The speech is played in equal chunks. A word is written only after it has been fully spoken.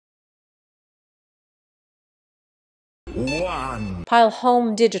1. Pyle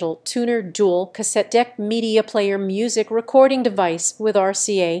Home Digital Tuner Dual Cassette Deck Media Player Music Recording Device with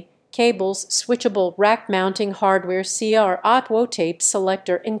RCA, cables, switchable, rack mounting hardware, CR, Otwo tape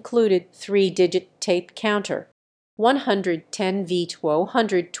selector included, 3-digit tape counter, 110V to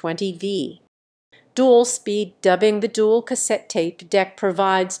 120V. Dual speed dubbing. The dual cassette tape deck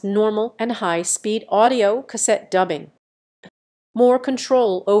provides normal and high-speed audio cassette dubbing. More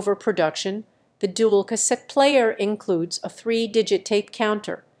control over production. The dual cassette player includes a 3-digit tape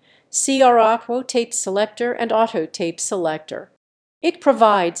counter, CR Otwo tape selector, and auto tape selector. It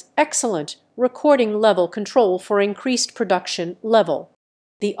provides excellent recording level control for increased production level.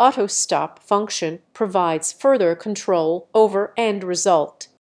 The auto stop function provides further control over end result.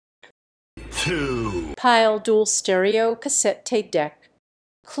 2. Pyle Dual Stereo Cassette Tape Deck.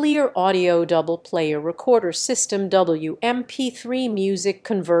 Clear Audio Double Player Recorder System WMP3 Music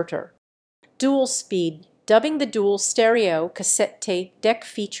Converter. Dual speed dubbing. The dual stereo cassette tape deck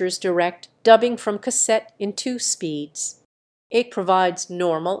features direct dubbing from cassette in 2 speeds. It provides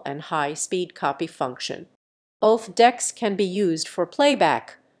normal and high-speed copy function. Both decks can be used for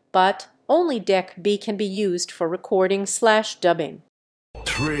playback, but only Deck B can be used for recording/dubbing.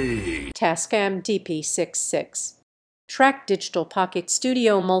 3. Tascam DP66. Track Digital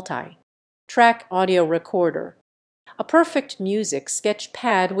Pocketstudio Multi-Track Audio Recorder. A perfect music sketch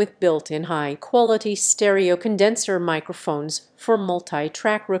pad with built-in high-quality stereo condenser microphones for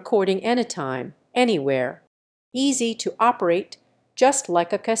multi-track recording anytime, anywhere. Easy to operate, just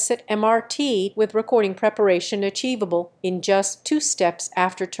like a cassette MRT, with recording preparation achievable in just 2 steps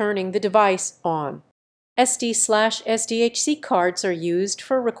after turning the device on. SD/SDHC cards are used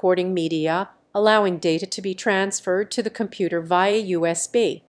for recording media, allowing data to be transferred to the computer via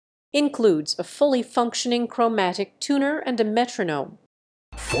USB. Includes a fully functioning chromatic tuner and a metronome.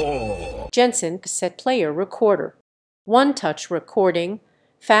 4. JENSEN Cassette Player Recorder. One-touch recording,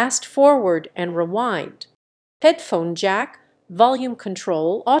 fast forward and rewind. Headphone jack, volume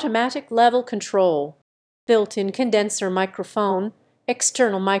control, automatic level control. Built-in condenser microphone,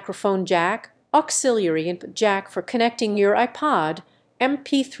 external microphone jack, auxiliary input jack for connecting your iPod,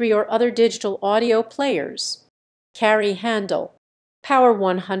 MP3 or other digital audio players. Carry handle. Power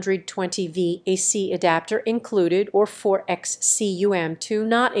 120V AC adapter included or 4XCUM2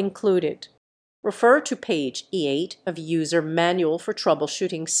 not included. Refer to page E8 of User Manual for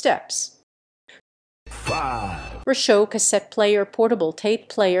troubleshooting steps. 5. Reshow Cassette Player Portable Tape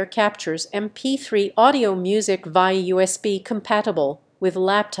Player captures MP3 audio music via USB, compatible with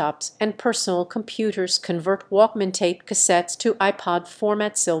laptops and personal computers. Convert Walkman tape cassettes to iPod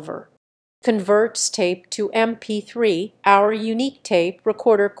format. Silver. Converts tape to MP3. Our unique tape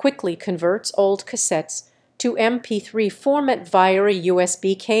recorder quickly converts old cassettes to MP3 format via a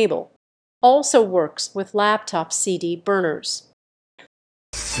USB cable. Also works with laptop CD burners.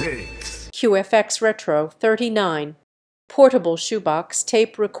 6. QFX Retro 39. Portable shoebox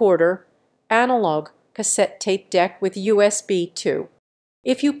tape recorder, analog cassette tape deck with USB 2.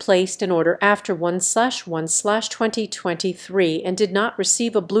 If you placed an order after 1/1/2023 and did not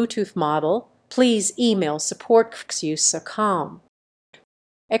receive a Bluetooth model, please email support@qfx.com.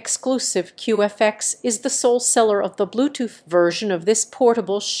 Exclusive QFX is the sole seller of the Bluetooth version of this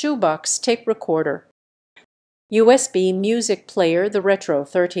portable shoebox tape recorder. USB music player. The Retro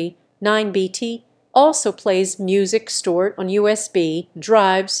 39BT also plays music stored on USB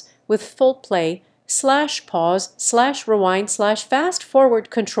drives with full play, /pause, /rewind, /fast forward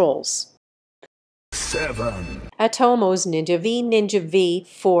controls. 7. Atomos Ninja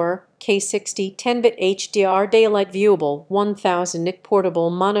V4 K60 10-bit HDR Daylight Viewable 1000 nit Portable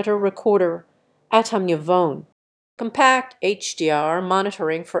Monitor Recorder. Atomos. Compact HDR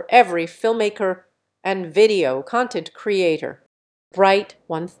monitoring for every filmmaker and video content creator. Bright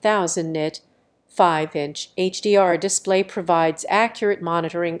 1000 nit 5-inch HDR display provides accurate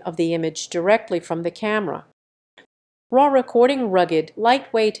monitoring of the image directly from the camera. Raw recording, rugged,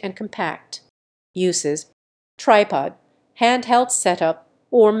 lightweight, and compact. Uses: tripod, handheld setup,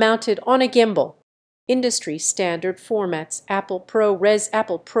 or mounted on a gimbal. Industry standard formats: Apple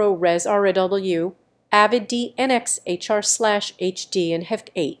ProRes, RAW, Avid DNX HR/HD, and Heft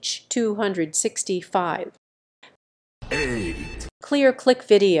H265. 8. ClearClick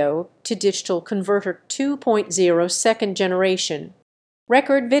Video to Digital Converter 2.0 second generation.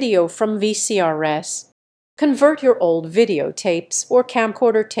 Record video from VCRs. Convert your old videotapes or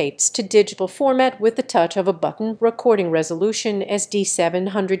camcorder tapes to digital format with the touch of a button. Recording resolution SD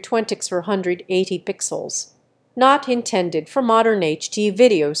 720x or 180 pixels. Not intended for modern HD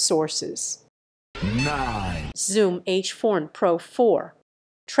video sources. 9. Zoom H4 Pro 4.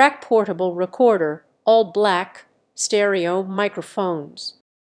 Track portable recorder, all black, stereo microphones.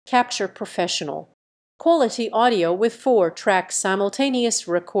 Capture Professional. Quality audio with 4-track simultaneous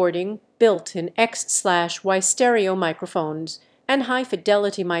recording, built-in X/Y stereo microphones, and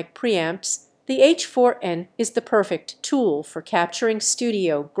high-fidelity mic preamps. The H4n is the perfect tool for capturing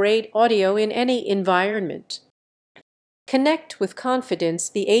studio-grade audio in any environment. Connect with confidence.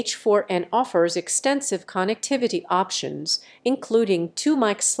 The H4n offers extensive connectivity options, including 2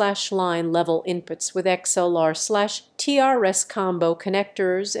 mic/line level inputs with XLR/TRS combo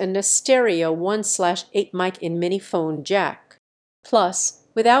connectors and a stereo 1/8 mic in mini phone jack. Plus,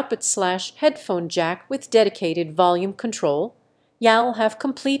 with output/headphone jack with dedicated volume control, you'll have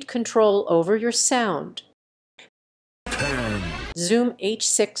complete control over your sound. 10, Zoom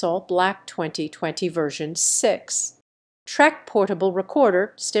H6 All Black 2020 version 6. Track Portable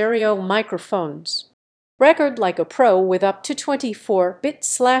Recorder stereo microphones. Record like a pro with up to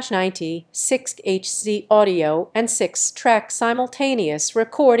 24-bit/96 Hz audio and 6-track simultaneous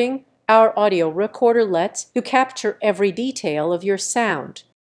recording. Our audio recorder lets you capture every detail of your sound.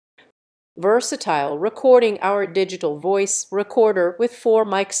 Versatile recording. Our digital voice recorder with 4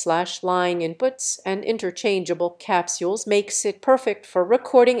 mic/line inputs and interchangeable capsules makes it perfect for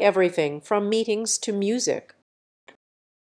recording everything from meetings to music.